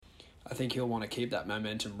I think he'll want to keep that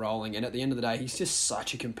momentum rolling. And at the end of the day, he's just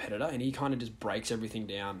such a competitor, and he kind of just breaks everything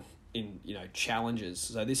down in, challenges.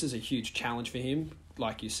 So this is a huge challenge for him.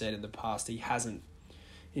 Like you said, in the past, he hasn't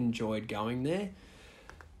enjoyed going there.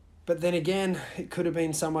 But then again, it could have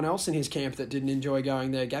been someone else in his camp that didn't enjoy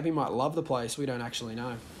going there. Gabby might love the place. We don't actually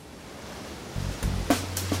know.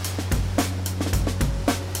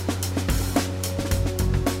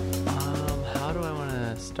 How do I want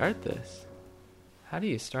to start this? How do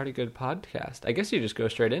you start a good podcast? I guess you just go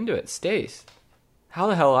straight into it. Stace, how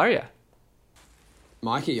the hell are you?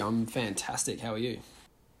 Mikey, I'm fantastic. How are you?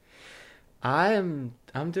 I'm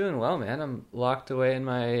doing well, man. I'm locked away in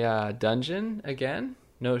my dungeon again.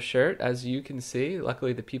 No shirt, as you can see.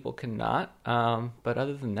 Luckily, the people cannot. But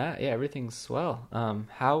other than that, yeah, everything's swell.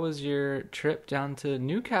 How was your trip down to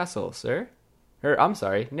Newcastle, sir? I'm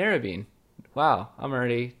sorry, Narrabeen. Wow, I'm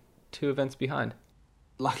already 2 events behind.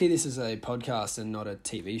 Lucky this is a podcast and not a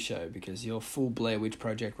TV show, because you're full Blair Witch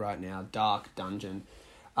Project right now, Dark Dungeon.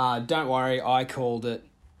 Don't worry, I called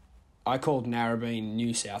Narrabeen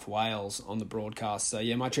New South Wales on the broadcast. So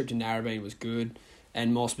yeah, my trip to Narrabeen was good,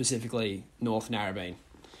 and more specifically, North Narrabeen.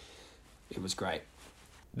 It was great.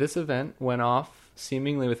 This event went off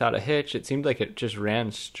seemingly without a hitch. It seemed like it just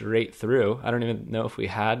ran straight through. I don't even know if we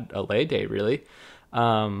had a lay day, really.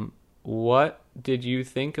 What did you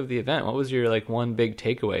think of the event? What was your one big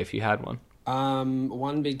takeaway, if you had one?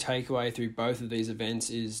 One big takeaway through both of these events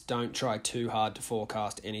is don't try too hard to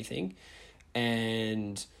forecast anything,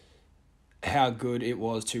 and how good it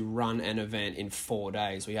was to run an event in 4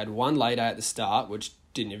 days. We had one lay day at the start, which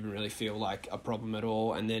didn't even really feel like a problem at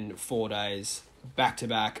all, and then 4 days back to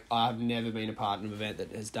back. I've never been a part of an event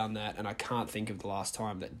that has done that, and I can't think of the last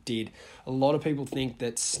time that did. A lot of people think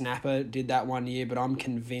that Snapper did that 1 year, but I'm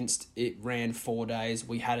convinced it ran 4 days.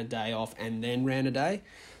 We had a day off and then ran a day.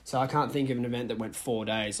 So I can't think of an event that went 4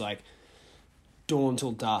 days, like dawn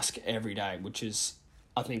till dusk every day, which is,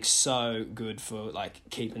 I think, so good for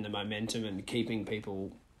keeping the momentum and keeping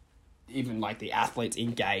people, even the athletes,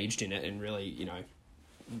 engaged in it and really,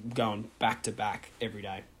 going back to back every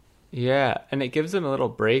day. Yeah, and it gives them a little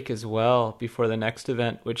break as well before the next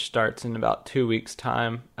event, which starts in about 2 weeks'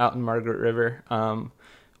 time out in Margaret River.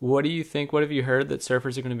 What do you think? What have you heard that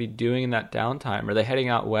surfers are going to be doing in that downtime? Are they heading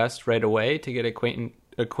out west right away to get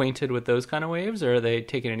acquainted with those kind of waves, or are they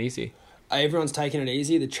taking it easy? Everyone's taking it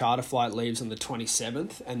easy. The charter flight leaves on the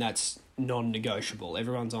 27th, and that's non-negotiable.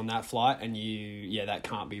 Everyone's on that flight, and that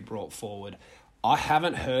can't be brought forward. I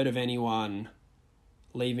haven't heard of anyone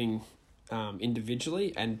leaving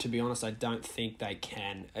individually, and to be honest, I don't think they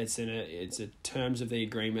can. It's in terms of the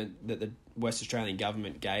agreement that the West Australian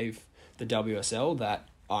government gave the WSL that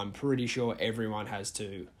I'm pretty sure everyone has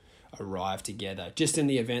to arrive together, just in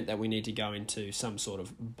the event that we need to go into some sort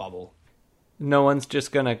of bubble. No one's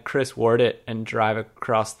just going to Chris Ward it and drive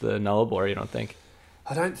across the Nullarbor, you don't think?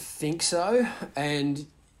 I don't think so, and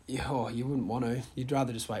you wouldn't want to. You'd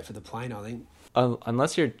rather just wait for the plane, I think.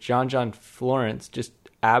 Unless you're John Florence, just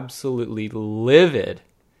absolutely livid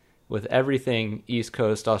with everything East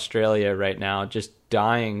Coast Australia right now, just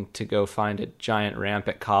dying to go find a giant ramp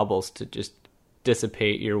at Cobbles to just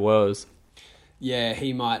dissipate your woes. Yeah,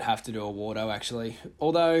 he might have to do a Wardo, actually.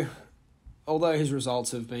 Although his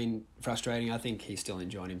results have been frustrating, I think he's still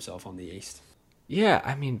enjoying himself on the East. Yeah,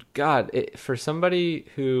 I mean, God, for somebody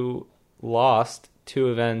who lost 2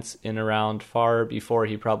 events in a round far before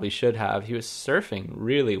he probably should have, he was surfing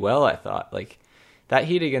really well, I thought. That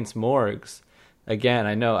heat against Morgs, again,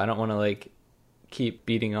 I know I don't want to keep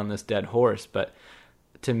beating on this dead horse, but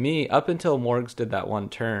to me, up until Morgs did that one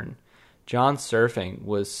turn, John's surfing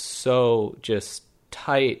was so just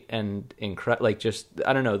tight and incredible.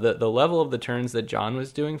 I don't know, the level of the turns that John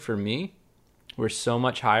was doing for me were so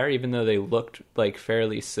much higher, even though they looked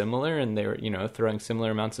fairly similar and they were, throwing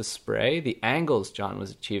similar amounts of spray. The angles John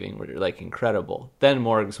was achieving were incredible. Then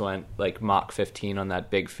Morgs went Mach 15 on that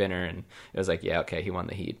big finner, and it was yeah, okay, he won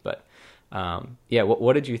the heat. But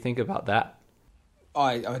what did you think about that?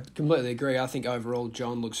 I completely agree. I think overall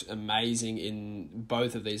John looks amazing in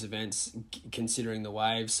both of these events, considering the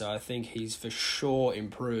waves. So I think he's for sure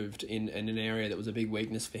improved in an area that was a big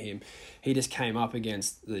weakness for him. He just came up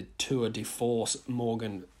against the tour de force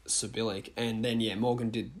Morgan Sibilic, and then Morgan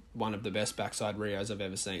did one of the best backside Rios I've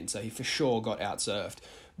ever seen. So he for sure got outsurfed,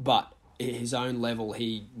 but at his own level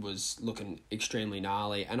he was looking extremely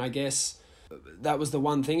gnarly. And I guess that was the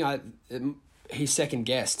one thing he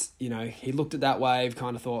second-guessed, he looked at that wave,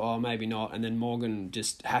 kind of thought, oh, maybe not, and then Morgan,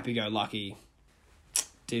 just happy-go-lucky,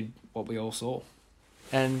 did what we all saw.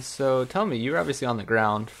 And so tell me, you were obviously on the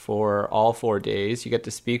ground for all 4 days. You get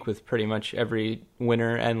to speak with pretty much every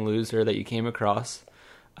winner and loser that you came across.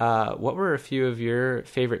 What were a few of your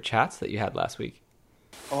favorite chats that you had last week?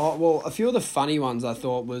 Oh, well, a few of the funny ones I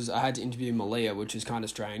thought was I had to interview Malia, which is kind of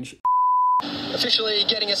strange. Officially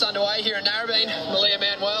getting us underway here in Narrabeen, Malia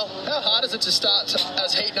Manuel. How hard is it to start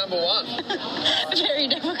as heat number one? Very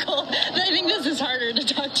difficult. I think this is harder to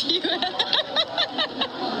talk to you.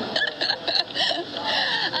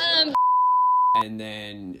 And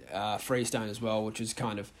then Freestone as well, which is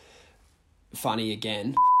kind of funny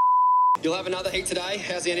again. You'll have another heat today.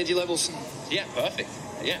 How's the energy levels? Yeah, perfect.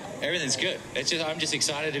 Yeah, everything's good. I'm just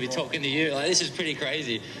excited to be talking to you. Like, this is pretty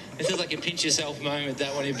crazy. This is like a pinch yourself moment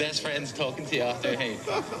that one of your best friends talking to you after a heat.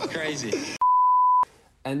 Crazy.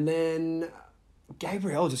 And then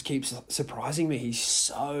Gabriel just keeps surprising me. He's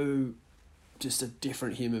so just a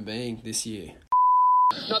different human being this year.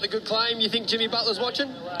 Another good claim. You think Jimmy Butler's watching?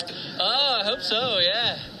 Oh, I hope so,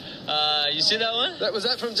 yeah. You see that one? Was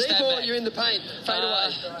that from deep Step or back. you in the paint? Fade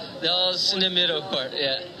away. That was in the middle court,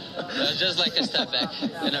 yeah. Just like a step back,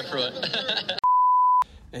 and I threw it.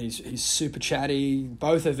 And he's super chatty.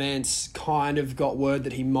 Both events kind of got word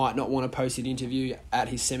that he might not want to post an interview at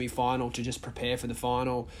his semi-final to just prepare for the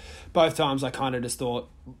final. Both times I kind of just thought,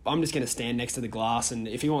 I'm just going to stand next to the glass, and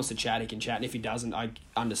if he wants to chat, he can chat. And if he doesn't, I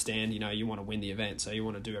understand, you want to win the event, so you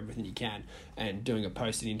want to do everything you can. And doing a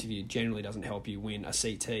posted interview generally doesn't help you win a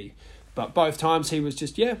CT. But both times he was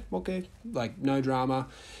just, yeah, okay, like no drama.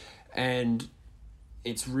 And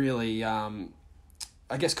it's really...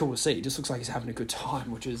 I guess cool to see. It just looks like he's having a good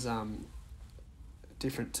time, which is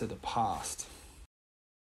different to the past.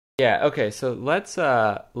 Yeah, okay, so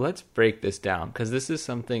let's break this down, because this is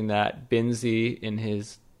something that Binzi in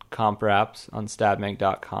his comp raps on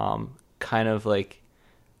stabmag.com kind of like,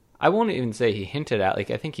 I won't even say he hinted at,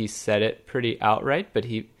 like I think he said it pretty outright, but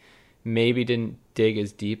he maybe didn't dig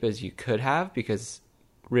as deep as you could have, because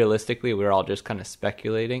realistically we're all just kind of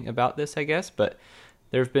speculating about this, I guess, but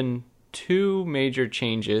there have been two major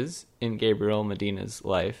changes in Gabriel Medina's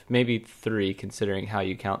life, maybe three considering how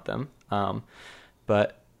you count them,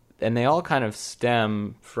 and they all kind of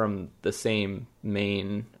stem from the same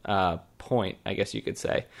main point, I guess you could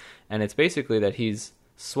say, and it's basically that he's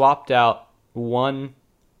swapped out one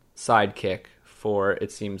sidekick for,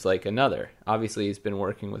 it seems like, another. Obviously he's been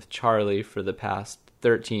working with Charlie for the past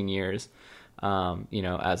 13 years,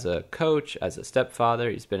 as a coach, as a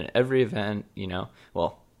stepfather. He's been at every event,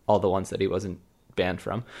 all the ones that he wasn't banned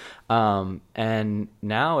from. And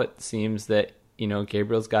now it seems that,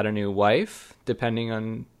 Gabriel's got a new wife, depending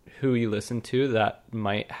on who you listen to, that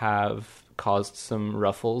might have caused some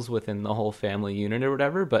ruffles within the whole family unit or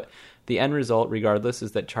whatever. But the end result, regardless,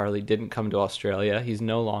 is that Charlie didn't come to Australia. He's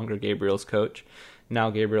no longer Gabriel's coach. Now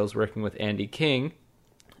Gabriel's working with Andy King.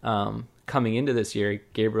 Coming into this year,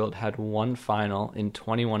 Gabriel had one final in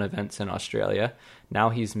 21 events in Australia. Now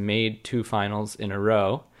he's made two finals in a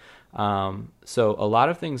row. So a lot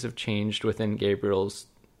of things have changed within Gabriel's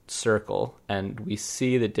circle, and we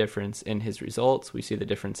see the difference in his results. We see the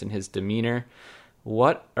difference in his demeanor.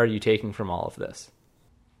 What are you taking from all of this?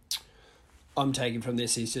 I'm taking from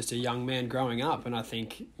this, he's just a young man growing up, and I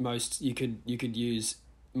think most you could use,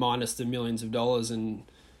 minus the millions of dollars and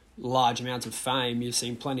large amounts of fame, you've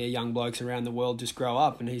seen plenty of young blokes around the world just grow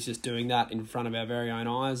up, and he's just doing that in front of our very own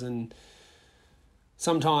eyes. And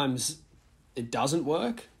sometimes it doesn't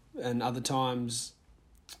work, and other times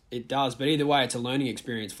it does, but either way it's a learning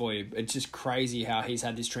experience for you. It's just crazy how he's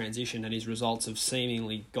had this transition and his results have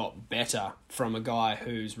seemingly got better from a guy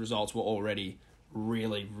whose results were already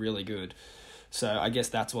really, really good. So I guess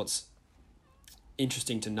that's what's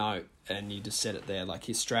interesting to note, and you just said it there, like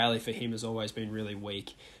Australia for him has always been really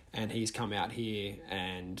weak, and he's come out here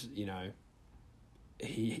and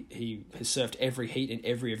he has surfed every heat in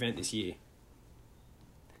every event this year.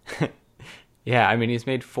 Yeah, I mean, he's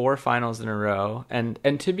made 4 finals in a row. And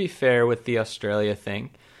to be fair with the Australia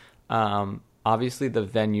thing, obviously the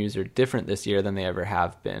venues are different this year than they ever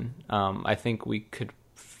have been. I think we could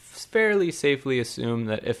fairly safely assume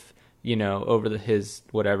that if, over his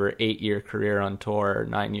 8-year career on tour, or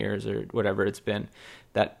 9 years or whatever it's been,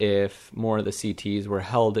 that if more of the CTs were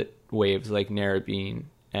held at waves like Narrabeen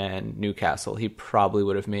and Newcastle, he probably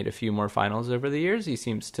would have made a few more finals over the years. He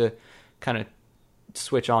seems to kind of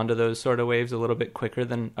switch on to those sort of waves a little bit quicker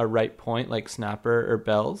than a right point like Snapper or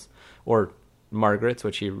Bells or Margaret's,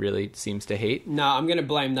 which he really seems to hate. No, I'm going to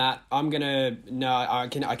blame that.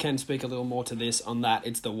 I can speak a little more to this on that.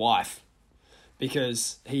 It's the wife,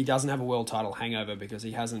 because he doesn't have a world title hangover because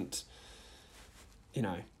he hasn't,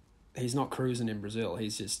 he's not cruising in Brazil.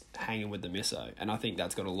 He's just hanging with the misso. And I think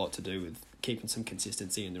that's got a lot to do with keeping some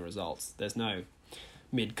consistency in the results. There's no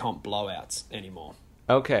mid-comp blowouts anymore.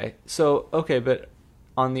 Okay, but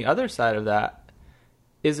on the other side of that,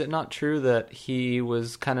 is it not true that he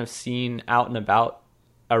was kind of seen out and about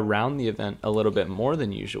around the event a little bit more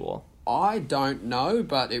than usual? I don't know,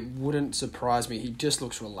 but it wouldn't surprise me. He just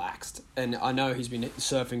looks relaxed. And I know he's been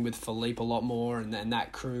surfing with Philippe a lot more and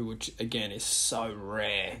that crew, which, again, is so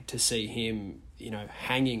rare to see him,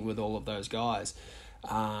 hanging with all of those guys.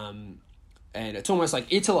 And it's almost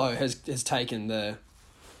like Italo has taken the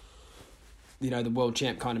world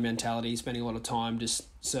champ kind of mentality. He's spending a lot of time just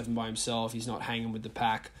surfing by himself. He's not hanging with the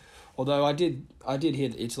pack. Although I did hear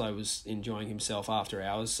that Italo was enjoying himself after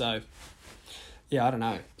hours, so... Yeah, I don't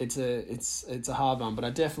know. It's a hard one, but I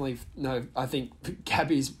definitely know. I think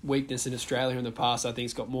Gabby's weakness in Australia in the past, I think,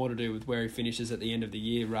 has got more to do with where he finishes at the end of the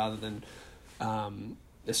year rather than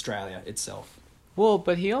Australia itself. Well,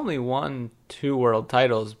 but he only won 2 world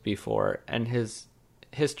titles before, and his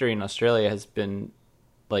history in Australia has been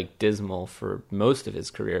dismal for most of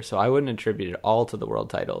his career. So I wouldn't attribute it all to the world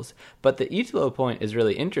titles. But the Italo point is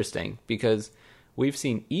really interesting because we've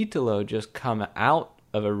seen Italo just come out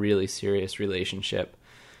of a really serious relationship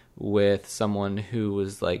with someone who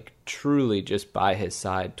was truly just by his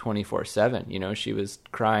side 24/7. She was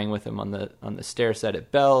crying with him on the stair set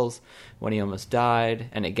at Bell's when he almost died,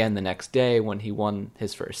 and again the next day when he won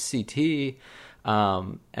his first CT.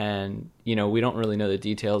 And we don't really know the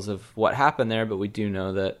details of what happened there, but we do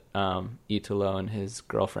know that Italo and his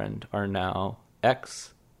girlfriend are now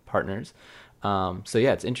ex-partners. So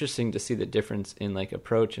yeah, it's interesting to see the difference in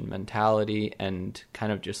approach and mentality and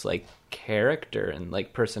kind of just character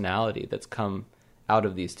and personality that's come out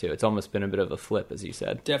of these two. It's almost been a bit of a flip, as you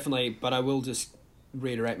said. Definitely, but I will just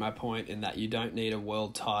reiterate my point in that you don't need a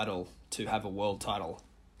world title to have a world title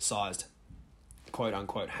sized quote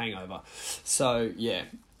unquote hangover. So yeah,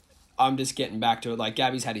 I'm just getting back to it.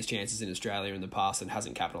 Gabby's had his chances in Australia in the past and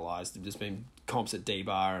hasn't capitalised. There's just been comps at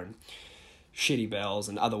D-Bar and shitty bells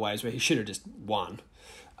and other ways where he should have just won.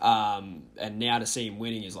 And now to see him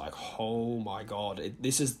winning is oh my God.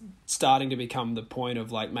 This is starting to become the point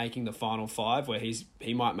of making the final 5 where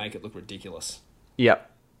he might make it look ridiculous.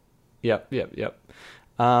 Yep.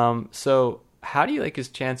 So how do you like his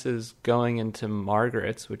chances going into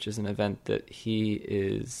Margaret's, which is an event that he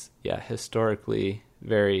is historically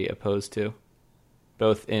very opposed to,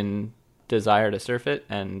 both in desire to surf it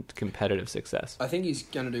and competitive success? I think he's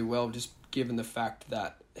going to do well, just given the fact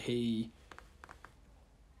that he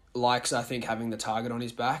likes, I think, having the target on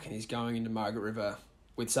his back, and he's going into Margaret River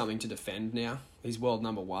with something to defend now. He's world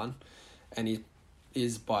number 1, and he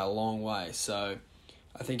is by a long way. So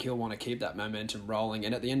I think he'll want to keep that momentum rolling.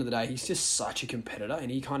 And at the end of the day, he's just such a competitor, and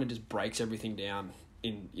he kind of just breaks everything down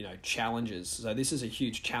in, challenges. So this is a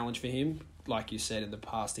huge challenge for him. Like you said, in the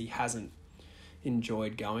past, he hasn't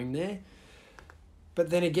enjoyed going there. But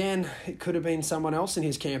then again, it could have been someone else in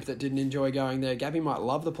his camp that didn't enjoy going there. Gabby might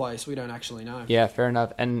love the place. We don't actually know. Yeah, fair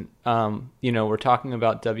enough. And, we're talking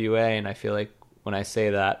about WA, and I feel like when I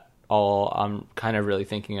say that, all I'm kind of really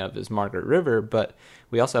thinking of is Margaret River. But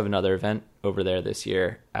we also have another event over there this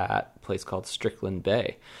year at a place called Strickland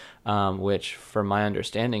Bay, which, from my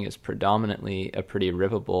understanding, is predominantly a pretty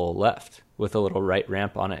rippable left with a little right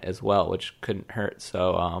ramp on it as well, which couldn't hurt.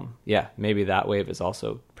 So, maybe that wave is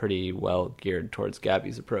also pretty well geared towards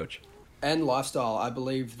Gabby's approach. And lifestyle. I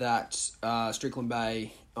believe that Strickland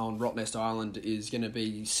Bay on Rottnest Island is going to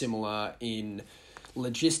be similar in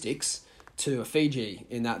logistics to a Fiji,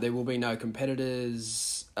 in that there will be no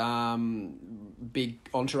competitors, big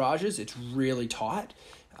entourages. It's really tight.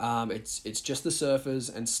 It's just the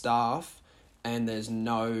surfers and staff, and there's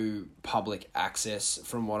no public access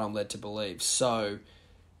from what I'm led to believe. So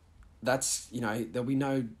that's, there'll be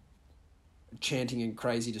no chanting and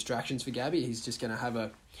crazy distractions for Gabby. He's just going to have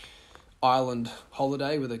a island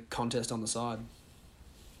holiday with a contest on the side.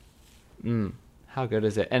 How good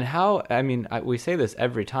is it? And we say this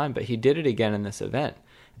every time, but he did it again in this event.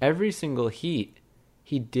 Every single heat,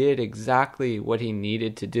 he did exactly what he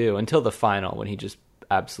needed to do until the final, when he just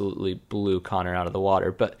absolutely blew Connor out of the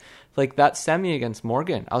water. But that semi against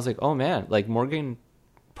Morgan, I was like, oh man, Morgan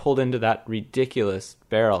pulled into that ridiculous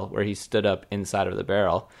barrel where he stood up inside of the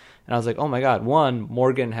barrel. And I was like, oh my God, 1,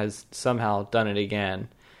 Morgan has somehow done it again.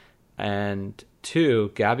 And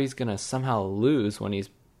 2, Gabby's going to somehow lose when he's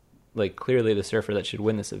clearly the surfer that should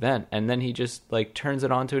win this event. And then he just turns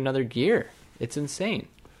it on to another gear. It's insane.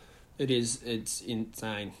 It is. It's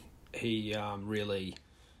insane. He really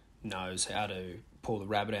knows how to pull the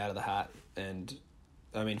rabbit out of the hat. And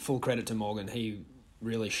full credit to Morgan. He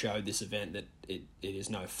really showed this event that it is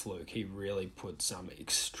no fluke. He really put some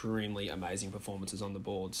extremely amazing performances on the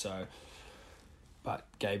board. So, but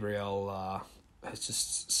Gabriel has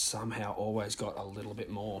just somehow always got a little bit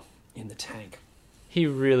more in the tank. He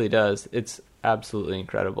really does. It's absolutely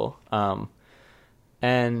incredible.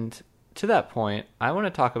 And to that point, I want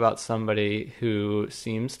to talk about somebody who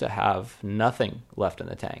seems to have nothing left in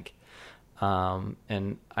the tank.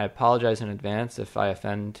 And I apologize in advance if I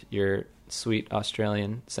offend your sweet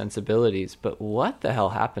Australian sensibilities, but what the hell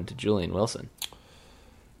happened to Julian Wilson?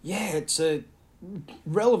 Yeah, it's a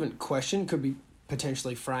relevant question. Could be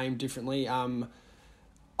potentially framed differently.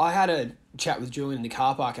 I had a chat with Julian in the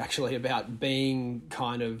car park actually about being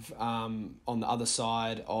kind of on the other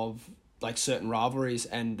side of like certain rivalries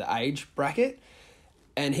and the age bracket,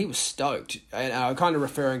 and he was stoked. And I was kind of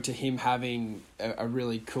referring to him having a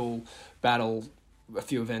really cool battle, a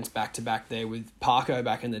few events back to back there with Parko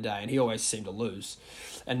back in the day, and he always seemed to lose.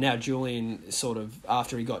 And now Julian sort of,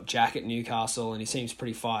 after he got Jack at Newcastle, and he seems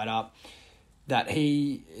pretty fired up, that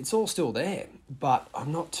it's all still there. But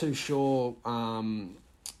I'm not too sure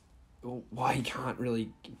why he can't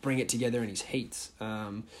really bring it together in his heats.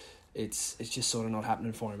 It's just sort of not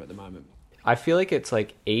happening for him at the moment. I feel like it's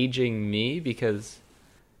like aging me, because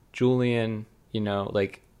Julian,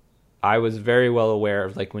 like I was very well aware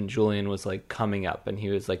of like when Julian was like coming up and he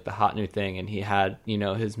was like the hot new thing, and he had,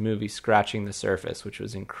 his movie Scratching the Surface, which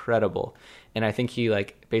was incredible. And I think he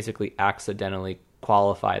like basically accidentally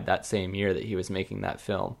qualified that same year that he was making that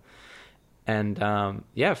film. And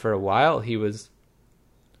for a while he was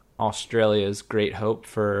Australia's great hope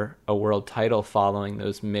for a world title following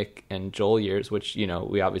those Mick and Joel years, which,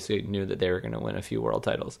 we obviously knew that they were going to win a few world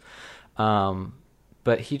titles.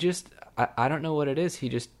 But he just, I don't know what it is. He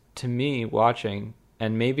just, to me, watching,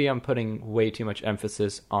 and maybe I'm putting way too much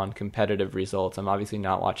emphasis on competitive results. I'm obviously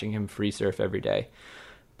not watching him free surf every day,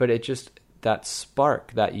 but it just, that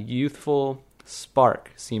spark, that youthful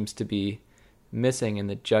spark seems to be missing, and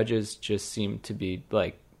the judges just seem to be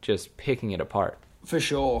like just picking it apart. For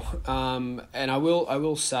sure, and I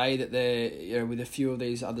will say that there, with a few of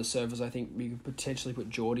these other surfers, I think we could potentially put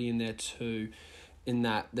Geordie in there too, in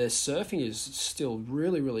that their surfing is still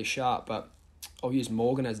really, really sharp. But I'll use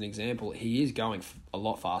Morgan as an example. He is going a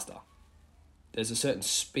lot faster. There's a certain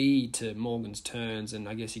speed to Morgan's turns, and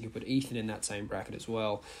I guess you could put Ethan in that same bracket as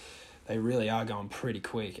well. They really are going pretty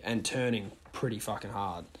quick and turning pretty fucking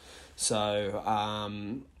hard. So,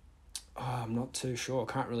 I'm not too sure.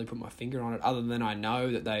 I can't really put my finger on it, other than I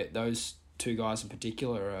know that those two guys in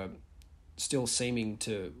particular are still seeming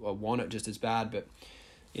to want it just as bad, but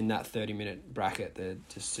in that 30-minute bracket, they're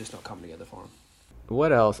just not coming together for them.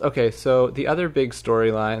 What else? Okay, so the other big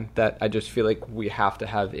storyline that I just feel like we have to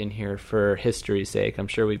have in here for history's sake, I'm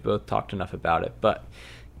sure we both talked enough about it, but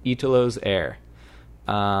Italo's Air.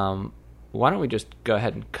 Why don't we just go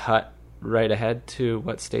ahead and cut right ahead to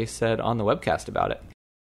what Stace said on the webcast about it.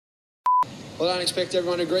 Well, I don't expect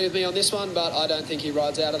everyone to agree with me on this one, but I don't think he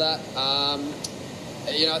rides out of that.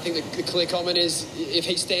 I think the clear comment is if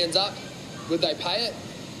he stands up, would they pay it?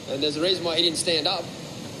 And there's a reason why he didn't stand up.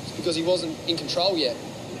 It's because he wasn't in control yet.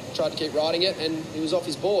 Tried to keep riding it, and he was off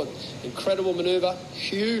his board. Incredible manoeuvre,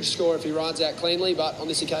 huge score if he rides out cleanly, but on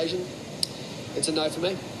this occasion, it's a no for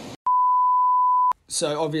me.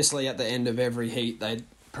 So obviously at the end of every heat, they'd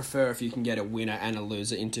prefer if you can get a winner and a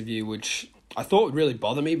loser interview, which I thought would really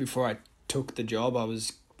bother me before I took the job. I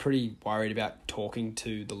was pretty worried about talking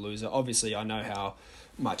to the loser. Obviously, I know how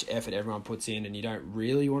much effort everyone puts in, and you don't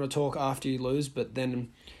really want to talk after you lose, but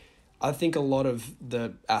then I think a lot of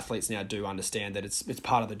the athletes now do understand that it's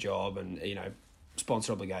part of the job, and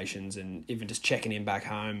sponsor obligations, and even just checking in back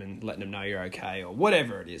home and letting them know you're okay or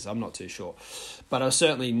whatever it is. I'm not too sure, but I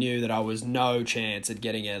certainly knew that I was no chance at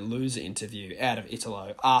getting a loser interview out of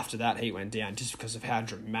Italo after that heat went down, just because of how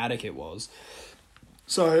dramatic it was.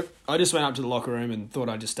 So I just went up to the locker room and thought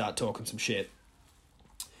I'd just start talking some shit.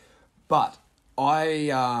 But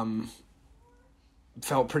I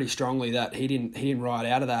felt pretty strongly that he didn't ride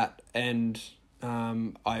out of that, and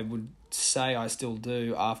I would say I still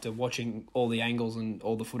do after watching all the angles and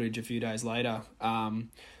all the footage a few days later.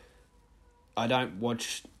 I don't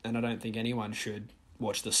watch, and I don't think anyone should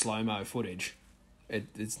watch the slow-mo footage.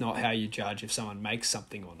 It's not how you judge if someone makes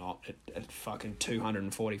something or not at fucking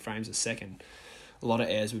 240 frames a second. A lot of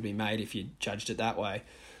errors would be made if you judged it that way.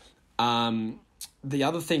 The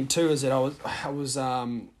other thing too is that I was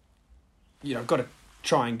I've got to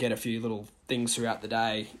try and get a few little things throughout the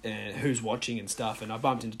day and who's watching and stuff. And I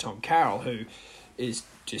bumped into Tom Carroll, who is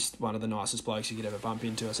just one of the nicest blokes you could ever bump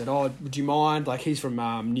into. I said, would you mind? Like, he's from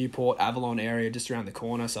Newport, Avalon area, just around the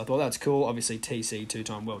corner. So I thought that's cool. Obviously, TC,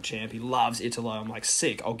 two-time world champ. He loves Italo. I'm like,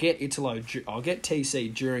 sick. I'll get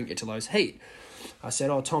TC during Italo's heat. I said,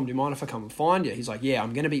 Tom, do you mind if I come and find you? He's like, yeah,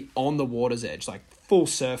 I'm going to be on the water's edge, like full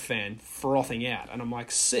surf fan, frothing out. And I'm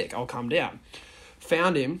like, sick, I'll come down.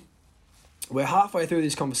 Found him. We're halfway through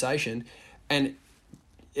this conversation, And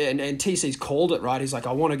TC's called it, right? He's like,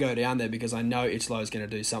 I want to go down there because I know Italo's going to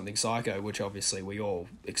do something psycho, which obviously we all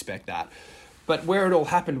expect that. But where it all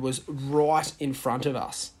happened was right in front of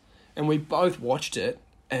us. And we both watched it,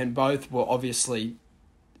 and both were obviously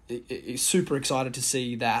super excited to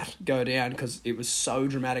see that go down because it was so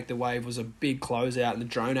dramatic. The wave was a big closeout, and the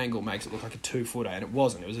drone angle makes it look like a 2-footer, and it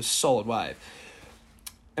wasn't. It was a solid wave.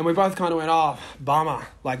 And we both kind of went, oh, bummer.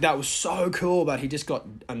 Like, that was so cool, but he just got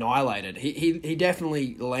annihilated. He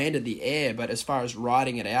definitely landed the air, but as far as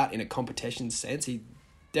riding it out in a competition sense, he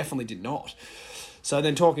definitely did not. So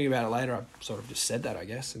then talking about it later, I sort of just said that, I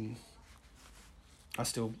guess, and I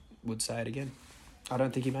still would say it again. I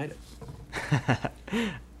don't think he made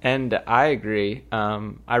it. And I agree.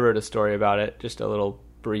 I wrote a story about it, just a little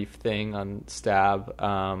brief thing on Stab,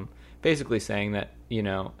 basically saying that, you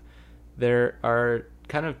know, there are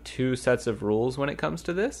kind of two sets of rules when it comes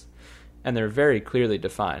to this, and they're very clearly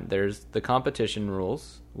defined. There's the competition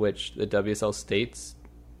rules, which the WSL states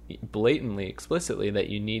blatantly, explicitly, that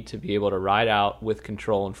you need to be able to ride out with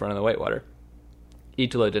control in front of the whitewater.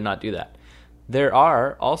 Italo did not do that. There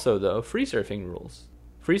are also, though, free surfing rules.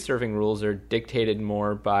 Free surfing rules are dictated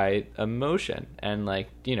more by emotion, and, like,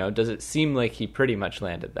 you know, does it seem like he pretty much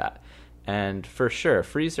landed that? And for sure,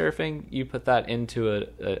 free surfing, you put that into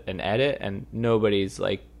an edit, and nobody's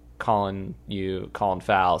like calling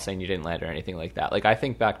foul, saying you didn't land or anything like that. Like, I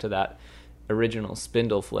think back to that original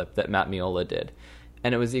spindle flip that Matt Miola did,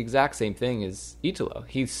 and it was the exact same thing as Italo.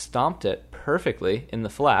 He stomped it perfectly in the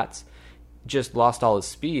flats, just lost all his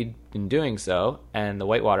speed in doing so, and the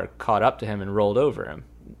whitewater caught up to him and rolled over him.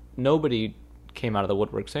 Nobody came out of the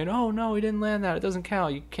woodwork saying, oh no, he didn't land that, it doesn't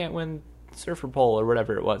count, you can't win surfer pole or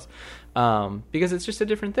whatever it was, because it's just a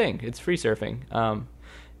different thing. It's free surfing,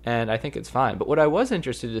 and I think it's fine. But what I was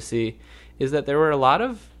interested to see is that there were a lot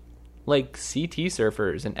of like CT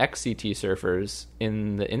surfers and ex-CT surfers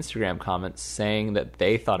in the Instagram comments saying that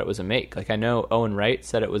they thought it was a make. Like, I know Owen Wright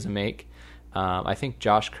said it was a make. I think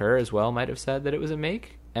Josh Kerr as well might have said that it was a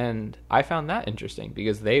make, and I found that interesting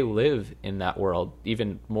because they live in that world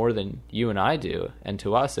even more than you and I do, and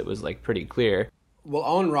to us it was like pretty clear. Well,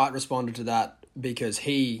 Owen Wright responded to that because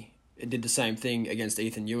he did the same thing against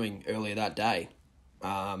Ethan Ewing earlier that day.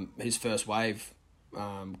 His first wave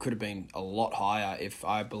could have been a lot higher if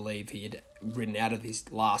I believe he had ridden out of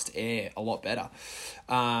his last air a lot better.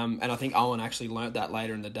 And I think Owen actually learnt that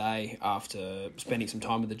later in the day after spending some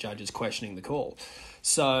time with the judges questioning the call.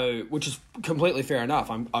 So, which is completely fair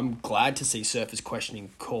enough. I'm glad to see surfers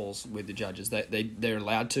questioning calls with the judges. They're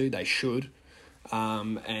allowed to, they should.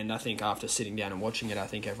 And I think after sitting down and watching it, I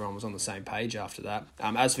think everyone was on the same page after that.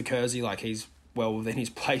 As for Kersey, like, he's well within his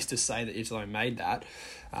place to say that Italo made that.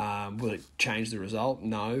 Will it change the result?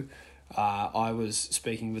 No. I was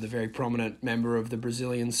speaking with a very prominent member of the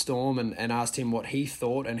Brazilian Storm and asked him what he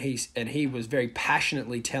thought, and he was very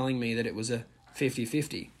passionately telling me that it was a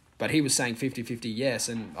 50-50. But he was saying 50-50 yes,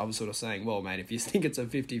 and I was sort of saying, well, mate, if you think it's a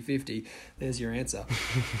 50-50, there's your answer.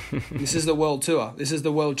 This is the world tour. This is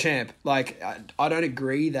the world champ. Like, I don't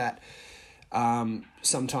agree that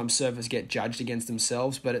sometimes surfers get judged against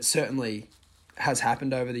themselves, but it certainly has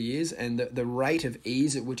happened over the years, and the rate of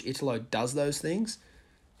ease at which Italo does those things,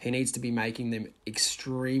 he needs to be making them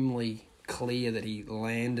extremely clear that he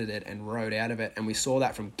landed it and rode out of it. And we saw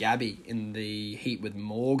that from Gabby in the heat with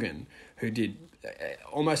Morgan, who did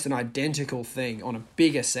almost an identical thing on a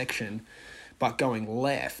bigger section, but going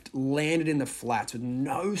left, landed in the flats with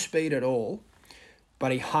no speed at all,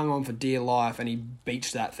 but he hung on for dear life and he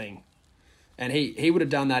beached that thing. And he would have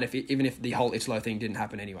done that even if the whole Italo thing didn't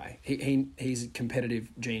happen anyway. He's a competitive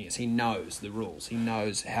genius. He knows the rules. He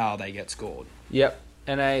knows how they get scored. Yep.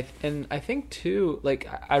 And I think too, like,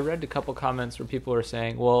 I read a couple comments where people were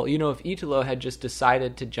saying, well, you know, if Italo had just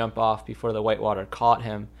decided to jump off before the whitewater caught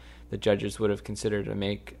him, the judges would have considered a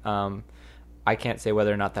make. I can't say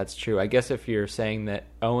whether or not that's true. I guess if you're saying that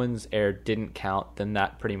Owen's air didn't count, then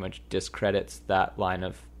that pretty much discredits that line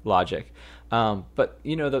of logic. But,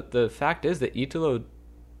 you know, the fact is that Italo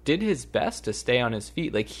did his best to stay on his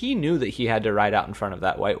feet. Like, he knew that he had to ride out in front of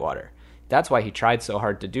that whitewater. That's why he tried so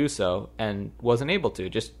hard to do so and wasn't able to.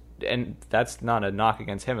 And that's not a knock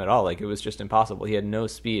against him at all. Like, it was just impossible. He had no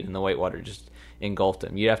speed, and the whitewater just engulfed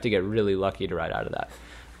him. You'd have to get really lucky to ride out of that.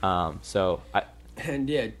 And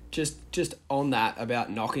yeah, just on that about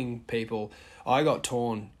knocking people, I got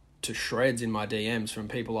torn to shreds in my DMs from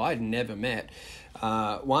people I'd never met.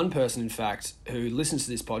 One person, in fact, who listens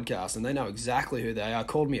to this podcast, and they know exactly who they are,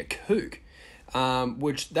 called me a kook,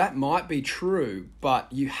 which that might be true,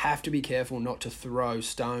 but you have to be careful not to throw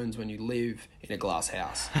stones when you live in a glass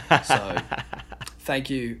house. So thank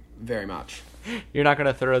you very much. You're not going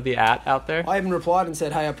to throw the @ out there? I even replied and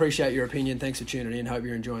said, hey, I appreciate your opinion. Thanks for tuning in. Hope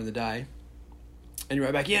you're enjoying the day. And he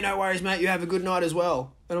wrote back, yeah, no worries, mate. You have a good night as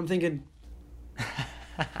well. And I'm thinking,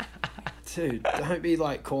 dude, don't be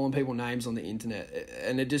like calling people names on the internet.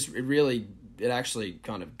 And it actually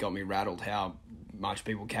kind of got me rattled how much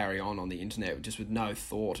people carry on the internet just with no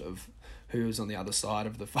thought of who was on the other side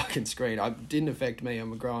of the fucking screen. It didn't affect me.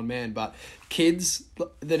 I'm a grown man. But kids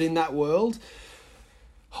that in that world,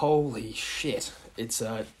 holy shit. It's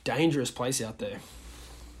a dangerous place out there.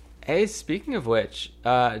 Hey, speaking of which,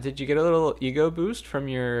 did you get a little ego boost from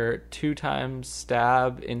your 2x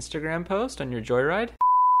stab Instagram post on your joyride?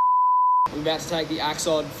 We're about to take the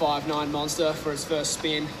Axod 5.9 Monster for its first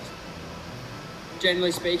spin.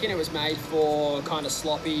 Generally speaking, it was made for kind of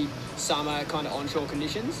sloppy summer kind of onshore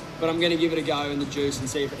conditions, but I'm going to give it a go in the juice and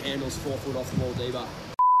see if it handles 4 foot off the wall deeper.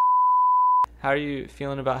 How are you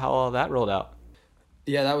feeling about how all that rolled out?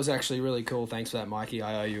 Yeah, that was actually really cool. Thanks for that, Mikey.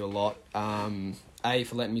 I owe you a lot. A,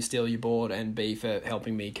 for letting me steal your board, and B, for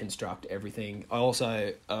helping me construct everything. I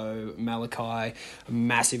also owe Malachi a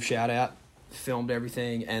massive shout out. Filmed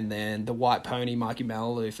everything, and then the White Pony, Mikey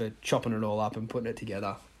Malalu, for chopping it all up and putting it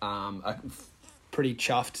together. I'm pretty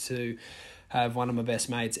chuffed to have one of my best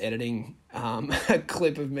mates editing a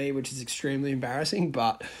clip of me, which is extremely embarrassing,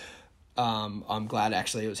 but I'm glad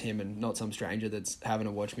actually it was him and not some stranger that's having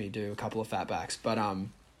to watch me do a couple of fatbacks. But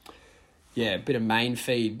yeah, a bit of main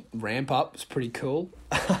feed ramp up is pretty cool.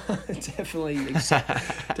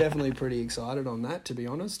 Definitely pretty excited on that, to be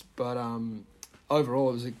honest. But overall,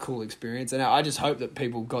 it was a cool experience, and I just hope that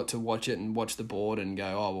people got to watch it and watch the board and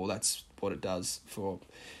go, oh well, that's what it does for,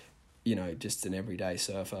 just an everyday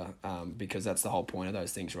surfer. Because that's the whole point of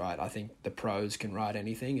those things, right? I think the pros can ride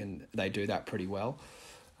anything, and they do that pretty well.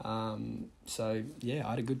 So yeah,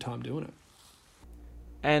 I had a good time doing it.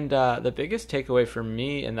 And the biggest takeaway for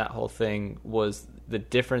me in that whole thing was the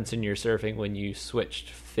difference in your surfing when you switched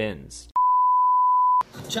fins.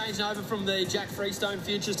 Changing over from the Jack Freestone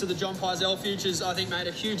futures to the John Pizel futures, I think made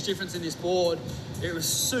a huge difference in this board. It was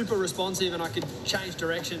super responsive, and I could change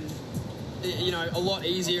direction, a lot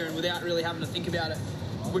easier and without really having to think about it,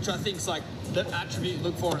 which I think is like the attribute you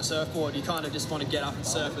look for on a surfboard. You kind of just want to get up and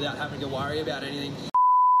surf without having to worry about anything.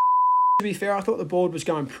 To be fair, I thought the board was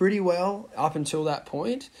going pretty well up until that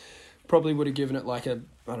point. Probably would have given it like a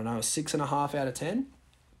 6.5 out of 10.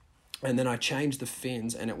 And then I changed the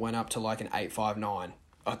fins and it went up to like an 8.59.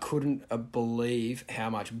 I couldn't believe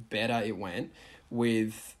how much better it went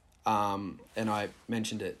with, and I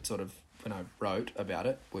mentioned it sort of when I wrote about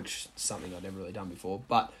it, which is something I'd never really done before,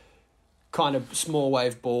 but kind of small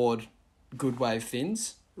wave board, good wave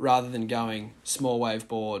fins, rather than going small wave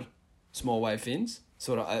board, small wave fins.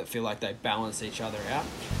 Sort of, I feel like they balance each other out.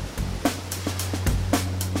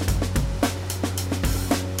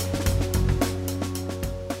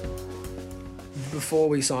 Before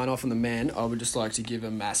we sign off on the men, I would just like to give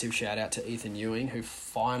a massive shout out to Ethan Ewing, who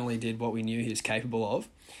finally did what we knew he was capable of.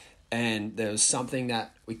 And there was something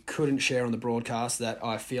that we couldn't share on the broadcast that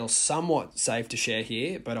I feel somewhat safe to share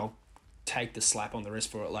here, but I'll take the slap on the wrist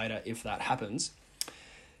for it later if that happens.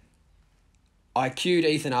 I queued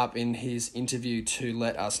Ethan up in his interview to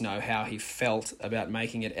let us know how he felt about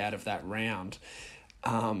making it out of that round.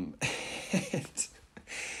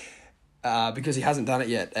 Because he hasn't done it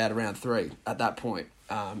yet out of round 3 at that point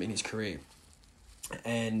in his career.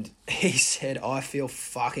 And he said, I feel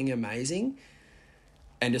fucking amazing,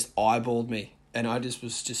 and just eyeballed me. And I just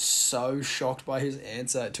was just so shocked by his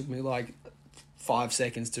answer. It took me like 5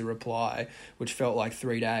 seconds to reply, which felt like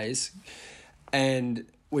 3 days. And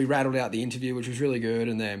we rattled out the interview, which was really good,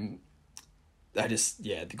 and then they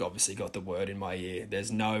obviously got the word in my ear. There's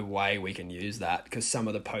no way we can use that because some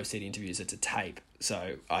of the post-heat interviews, it's a tape.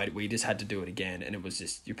 So we just had to do it again, and it was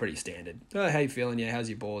just, you're pretty standard. Oh, how you feeling? Yeah, how's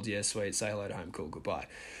your boards? Yeah, sweet. Say hello to home. Cool, goodbye.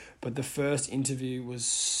 But the first interview was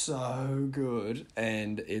so good,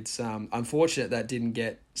 and it's unfortunate that didn't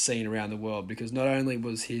get seen around the world because not only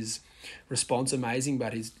was his response amazing,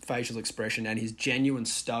 but his facial expression and his genuine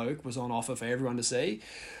stoke was on offer for everyone to see.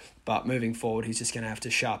 But moving forward, he's just going to have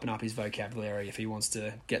to sharpen up his vocabulary if he wants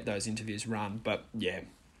to get those interviews run. But yeah,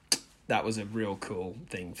 that was a real cool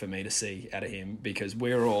thing for me to see out of him because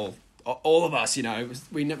we're all of us,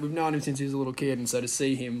 we've known him since he was a little kid, and so to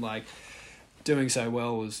see him like doing so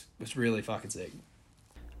well was really fucking sick.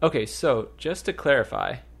 Okay, so just to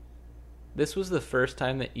clarify, this was the first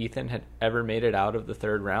time that Ethan had ever made it out of the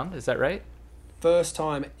 3rd round, is that right? First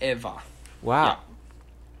time ever. Wow. Yeah.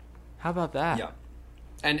 How about that? Yeah.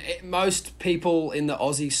 And most people in the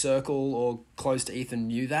Aussie circle or close to Ethan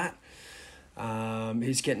knew that.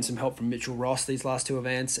 He's getting some help from Mitchell Ross these last 2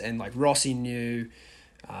 events, and like Rossi knew,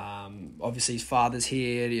 Obviously, his father's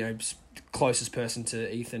here, closest person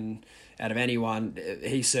to Ethan out of anyone.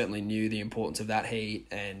 He certainly knew the importance of that heat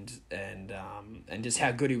and just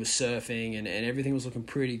how good he was surfing, and everything was looking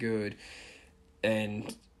pretty good.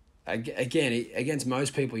 And again, against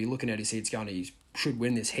most people, you're looking at his heats going, he should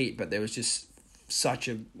win this heat, but there was just such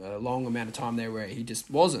a long amount of time there where he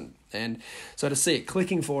just wasn't. And so to see it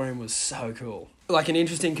clicking for him was so cool. Like, an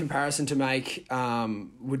interesting comparison to make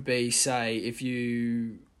would be, say, it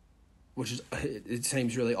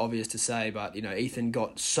seems really obvious to say, but, Ethan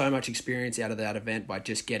got so much experience out of that event by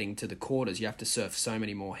just getting to the quarters. You have to surf so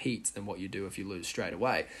many more heats than what you do if you lose straight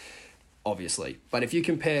away, obviously. But if you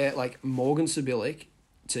compare, like, Morgan Subilic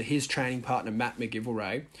to his training partner, Matt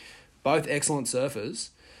McGilvray, both excellent surfers,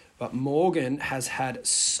 but Morgan has had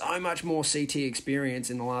so much more CT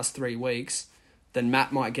experience in the last 3 weeks than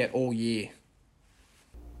Matt might get all year.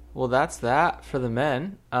 Well, that's that for the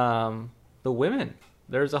men. The women,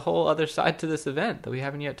 there's a whole other side to this event that we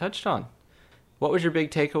haven't yet touched on. What was your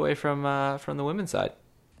big takeaway from the women's side?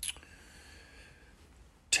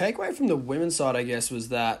 Takeaway from the women's side, I guess, was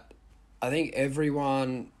that I think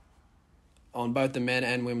everyone on both the men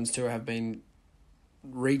and women's tour have been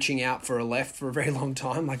reaching out for a left for a very long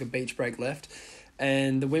time, like a beach break left.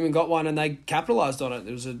 And the women got one and they capitalised on it.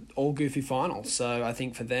 It was an all goofy final. So I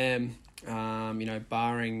think for them,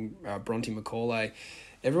 barring Bronte McCauley,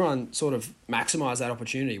 everyone sort of maximised that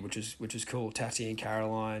opportunity, which is cool. Tassie and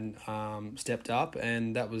Caroline stepped up,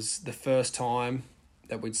 and that was the first time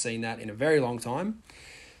that we'd seen that in a very long time,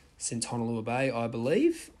 since Honolulu Bay, I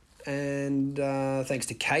believe. And thanks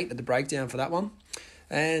to Kate at the breakdown for that one.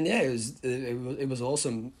 And yeah, it was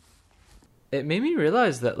awesome. It made me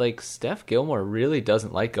realize that, like, Steph Gilmore really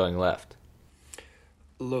doesn't like going left.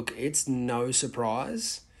 Look, it's no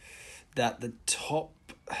surprise that the top,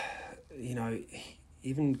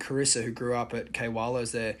 even Carissa, who grew up at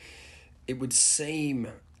Kewalo's there, it would seem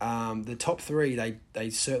the top three, they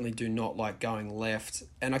certainly do not like going left.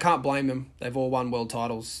 And I can't blame them. They've all won world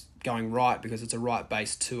titles going right because it's a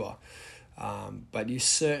right-based tour. But you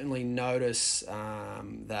certainly notice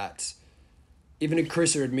that even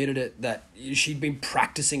Carissa admitted it, that she'd been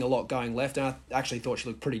practicing a lot going left, and I actually thought she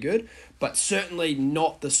looked pretty good, but certainly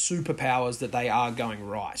not the superpowers that they are going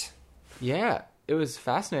right. Yeah, it was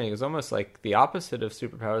fascinating. It was almost like the opposite of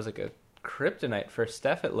superpowers, like a kryptonite for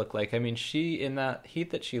Steph, it looked like. I mean, she, in that heat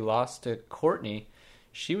that she lost to Courtney,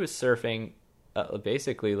 she was surfing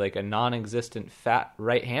basically like a non-existent fat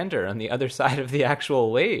right-hander on the other side of the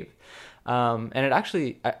actual wave. And it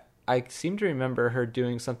actually, I seem to remember her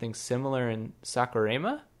doing something similar in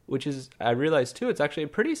Saquarema, which is, I realized too, it's actually a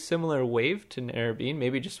pretty similar wave to Narrabeen,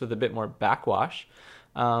 maybe just with a bit more backwash.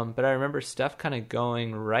 But I remember Steph kind of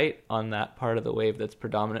going right on that part of the wave that's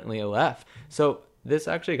predominantly a left. So this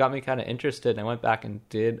actually got me kind of interested, and I went back and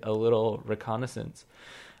did a little reconnaissance.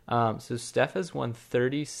 So Steph has won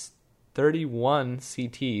 31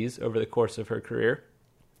 CTs over the course of her career,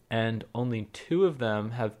 and only 2 of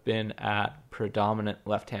them have been at predominant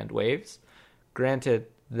left-hand waves. Granted,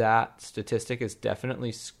 that statistic is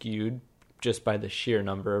definitely skewed just by the sheer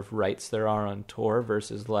number of rights there are on tour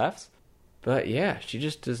versus lefts. But yeah, she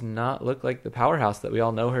just does not look like the powerhouse that we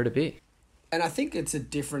all know her to be. And I think it's a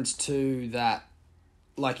difference too that,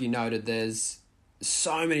 like you noted, there's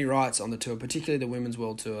so many rights on the tour, particularly the Women's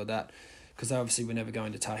World Tour, that because obviously we're never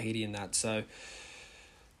going to Tahiti in that. So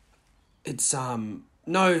it's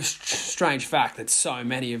no strange fact that so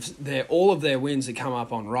many of all of their wins have come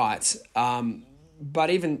up on rights. But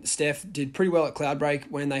even Steph did pretty well at Cloudbreak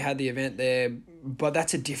when they had the event there. But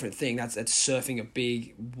that's a different thing. That's surfing a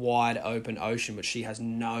big, wide open ocean, which she has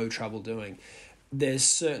no trouble doing. There's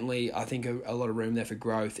certainly, I think, a lot of room there for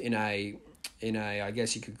growth in a I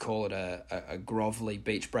guess you could call it a grovelly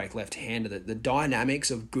beach break left-hander. The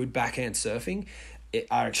dynamics of good backhand surfing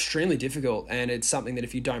are extremely difficult, and it's something that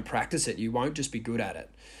if you don't practice it, you won't just be good at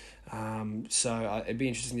it. So it'd be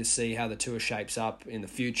interesting to see how the tour shapes up in the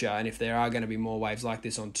future, and if there are going to be more waves like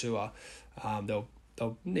this on tour, there'll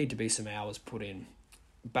need to be some hours put in.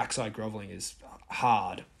 Backside groveling is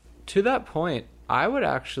hard. To that point, I would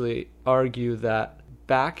actually argue that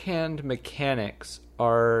backhand mechanics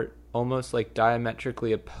are almost like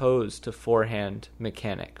diametrically opposed to forehand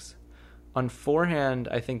mechanics. On forehand,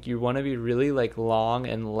 I think you want to be really like long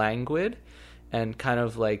and languid and kind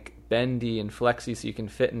of like bendy and flexy so you can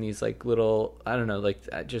fit in these like little, I don't know, like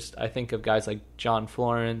I think of guys like John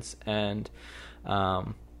Florence and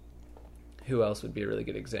who else would be a really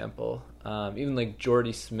good example? Even like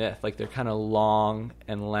Jordy Smith, like they're kind of long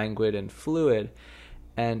and languid and fluid.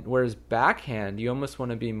 And whereas backhand, you almost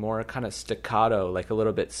want to be more kind of staccato, like a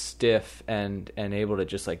little bit stiff and able to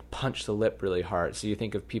just like punch the lip really hard. So you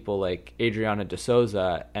think of people like Adriana de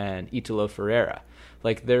Souza and Italo Ferreira.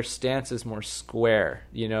 Like their stance is more square,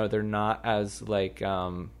 you know, they're not as like,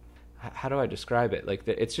 how do I describe it? Like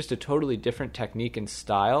it's just a totally different technique and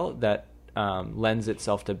style that lends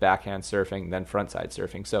itself to backhand surfing than frontside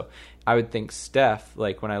surfing. So I would think Steph,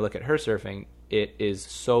 like when I look at her surfing, it is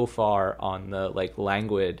so far on the like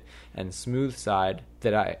languid and smooth side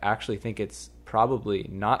that I actually think it's probably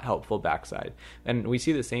not helpful backside. And we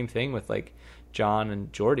see the same thing with like John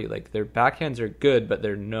and Jordy. Like their backhands are good, but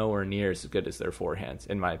they're nowhere near as good as their forehands,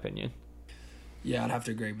 in my opinion. Yeah, I'd have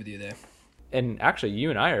to agree with you there. And actually, you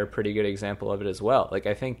and I are a pretty good example of it as well. Like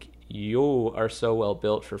I think you are so well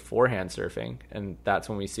built for forehand surfing, and that's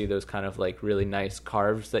when we see those kind of like really nice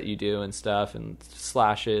carves that you do and stuff, and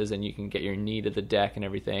slashes, and you can get your knee to the deck and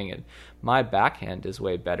everything. And my backhand is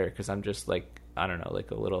way better because I'm just like, I don't know,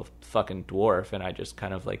 like a little fucking dwarf, and I just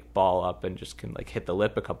kind of like ball up and just can like hit the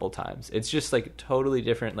lip a couple times. It's just like totally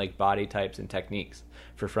different like body types and techniques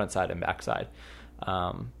for frontside and backside.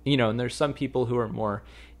 You know, and there's some people who are more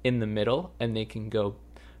in the middle and they can go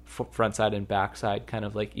frontside and backside kind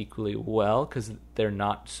of like equally well because they're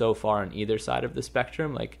not so far on either side of the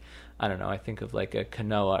spectrum. Like, I don't know, I think of like a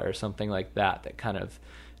Kanoa or something like that kind of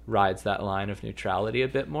rides that line of neutrality a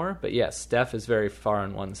bit more. But yes, Steph is very far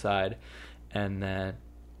on one side. And then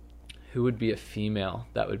who would be a female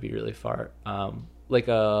that would be really far? Like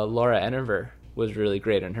a Laura Enever was really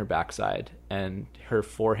great on her backside, and her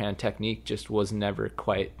forehand technique just was never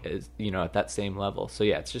quite as, you know, at that same level. So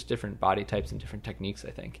yeah, it's just different body types and different techniques,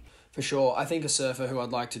 I think. For sure. I think a surfer who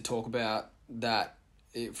I'd like to talk about that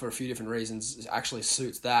for a few different reasons actually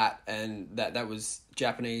suits that, and that was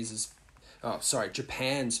Japan's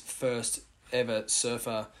first ever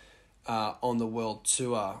surfer on the world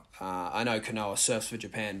tour. I know Kanoa surfs for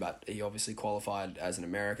Japan, but he obviously qualified as an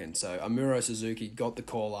American. So Amuro Suzuki got the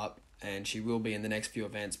call up, and she will be in the next few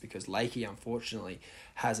events because Lakey, unfortunately,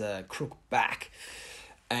 has a crook back.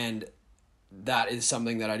 And that is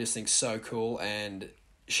something that I just think is so cool. And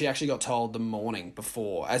she actually got told the morning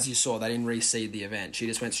before. As you saw, they didn't reseed the event. She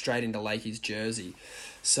just went straight into Lakey's jersey.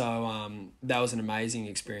 So that was an amazing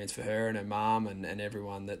experience for her and her mom and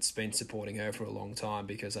everyone that's been supporting her for a long time,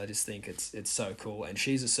 because I just think it's so cool. And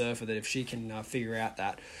she's a surfer that if she can figure out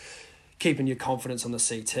that, keeping your confidence on the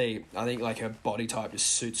CT, I think like her body type just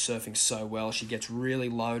suits surfing so well. She gets really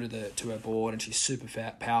low to her board, and she's super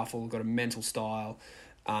powerful, got a mental style.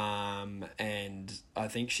 And I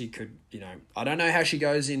think she could, you know, I don't know how she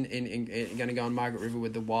goes in going to go on Margaret River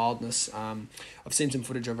with the wildness. I've seen some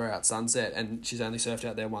footage of her out Sunset, and she's only surfed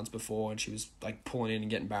out there once before, and she was like pulling in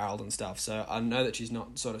and getting barreled and stuff. So I know that she's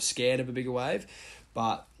not sort of scared of a bigger wave,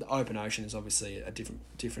 but the open ocean is obviously a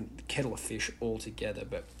different kettle of fish altogether.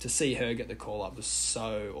 But to see her get the call up was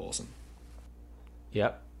so awesome.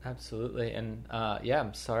 Yep, absolutely. And yeah,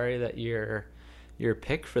 I'm sorry that your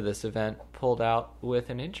pick for this event pulled out with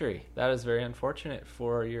an injury. That is very unfortunate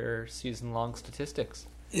for your season-long statistics.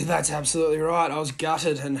 That's absolutely right. I was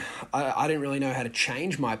gutted, and I didn't really know how to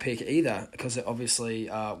change my pick either, because obviously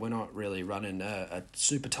we're not really running a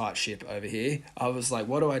super tight ship over here. I was like,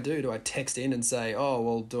 what do I do? Do I text in and say, oh,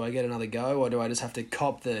 well, do I get another go, or do I just have to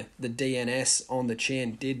cop the DNS on the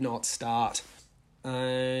chin? Did not start.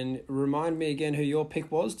 And remind me again who your pick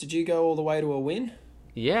was. Did you go all the way to a win?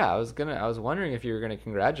 Yeah, I was wondering if you were gonna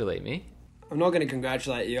congratulate me. I'm not gonna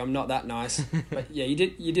congratulate you. I'm not that nice. But yeah,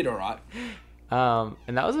 you did all right.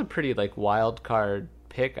 And that was a pretty like wild card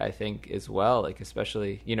pick, I think, as well. Like,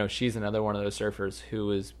 especially, you know, she's another one of those surfers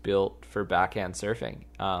who is built for backhand surfing.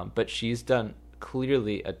 But she's done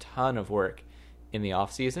clearly a ton of work in the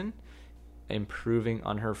off season, improving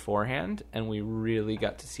on her forehand, and we really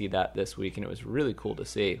got to see that this week, and it was really cool to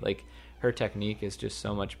see. Like, her technique is just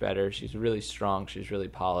so much better. She's really strong. She's really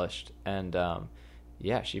polished, and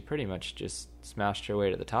yeah, she pretty much just smashed her way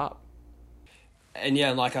to the top. And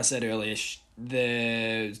yeah, like I said earlier,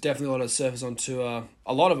 there's definitely a lot of surfers on tour.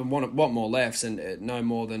 A lot of them want more lefts and no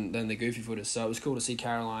more than the goofy footers. So it was cool to see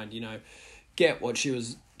Caroline, you know, get what she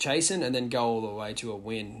was chasing and then go all the way to a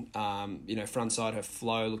win. You know, frontside, her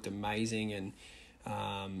flow looked amazing,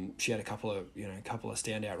 and she had a couple of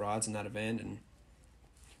standout rides in that event, and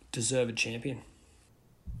deserved champion.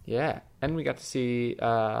 Yeah, and we got to see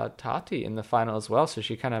Tati in the final as well, so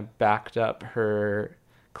she kind of backed up her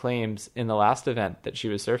claims in the last event that she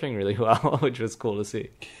was surfing really well, which was cool to see.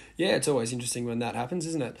 Yeah, it's always interesting when that happens,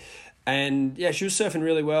 isn't it? And yeah, she was surfing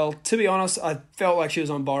really well. To be honest, I felt like she was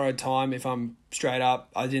on borrowed time. If I'm straight up,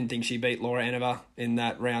 I didn't think she beat Laura Enever in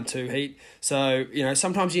that round 2 heat. So,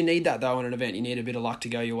 sometimes you need that though in an event. You need a bit of luck to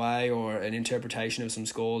go your way or an interpretation of some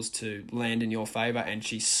scores to land in your favour. And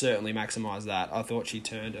she certainly maximised that. I thought she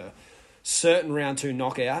turned a certain round 2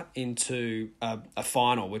 knockout into a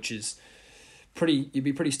final, which is you'd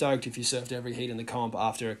be pretty stoked if you surfed every heat in the comp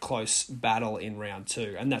after a close battle in round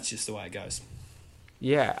 2. And that's just the way it goes.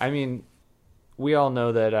 Yeah, I mean, we all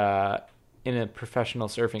know that in a professional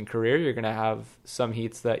surfing career, you're going to have some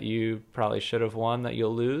heats that you probably should have won that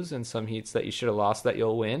you'll lose, and some heats that you should have lost that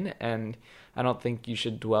you'll win. And I don't think you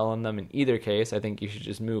should dwell on them in either case. I think you should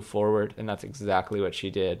just move forward, and that's exactly what she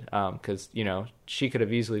did. Because, she could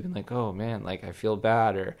have easily been like, oh, man, like, I feel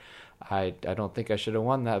bad, or I don't think I should have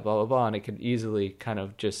won that, blah, blah, blah. And it could easily kind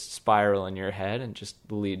of just spiral in your head and just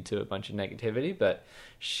lead to a bunch of negativity. But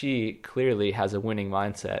she clearly has a winning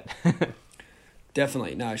mindset.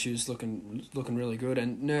 Definitely. No, she was looking really good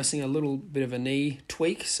and nursing a little bit of a knee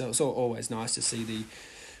tweak. So it's always nice to see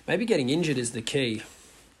maybe getting injured is the key.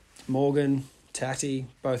 Morgan, Tati,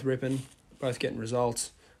 both ripping, both getting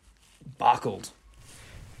results. Buckled.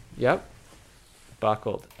 Yep.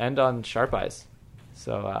 Buckled. And on sharp eyes.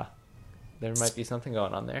 So there might be something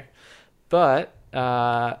going on there. But,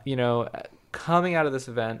 coming out of this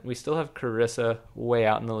event, we still have Carissa way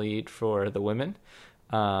out in the lead for the women.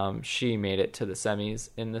 She made it to the semis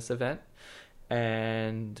in this event.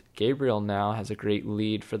 And Gabriel now has a great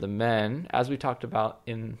lead for the men. As we talked about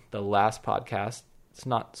in the last podcast, it's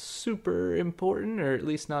not super important, or at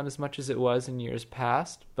least not as much as it was in years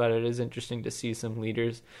past, but it is interesting to see some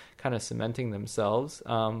leaders kind of cementing themselves.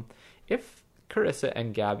 If Carissa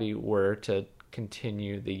and Gabby were to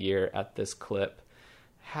continue the year at this clip,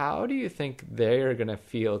 how do you think they're going to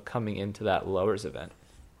feel coming into that lowers event?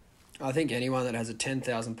 I think anyone that has a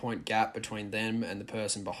 10,000 point gap between them and the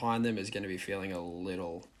person behind them is going to be feeling a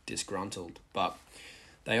little disgruntled. But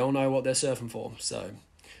they all know what they're surfing for, so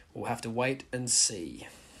we'll have to wait and see.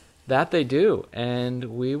 That they do, and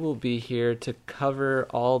we will be here to cover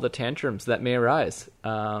all the tantrums that may arise.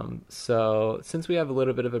 So since we have a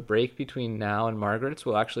little bit of a break between now and Margaret's,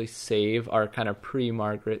 we'll actually save our kind of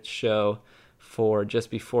pre-Margaret show for just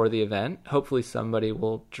before the event. Hopefully somebody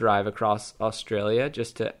will drive across Australia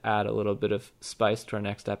just to add a little bit of spice to our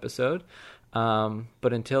next episode.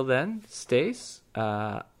 But until then, Stace,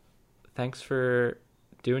 thanks for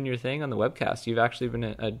doing your thing on the webcast. You've actually been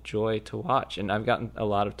a joy to watch, and I've gotten a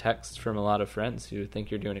lot of texts from a lot of friends who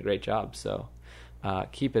think you're doing a great job. So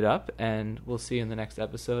keep it up, and we'll see you in the next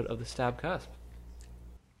episode of the Stab Cusp.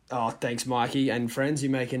 Oh, thanks, Mikey and friends.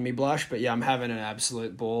 You're making me blush, but yeah, I'm having an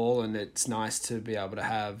absolute ball, and it's nice to be able to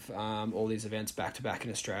have all these events back to back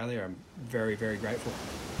in Australia. I'm very, very grateful.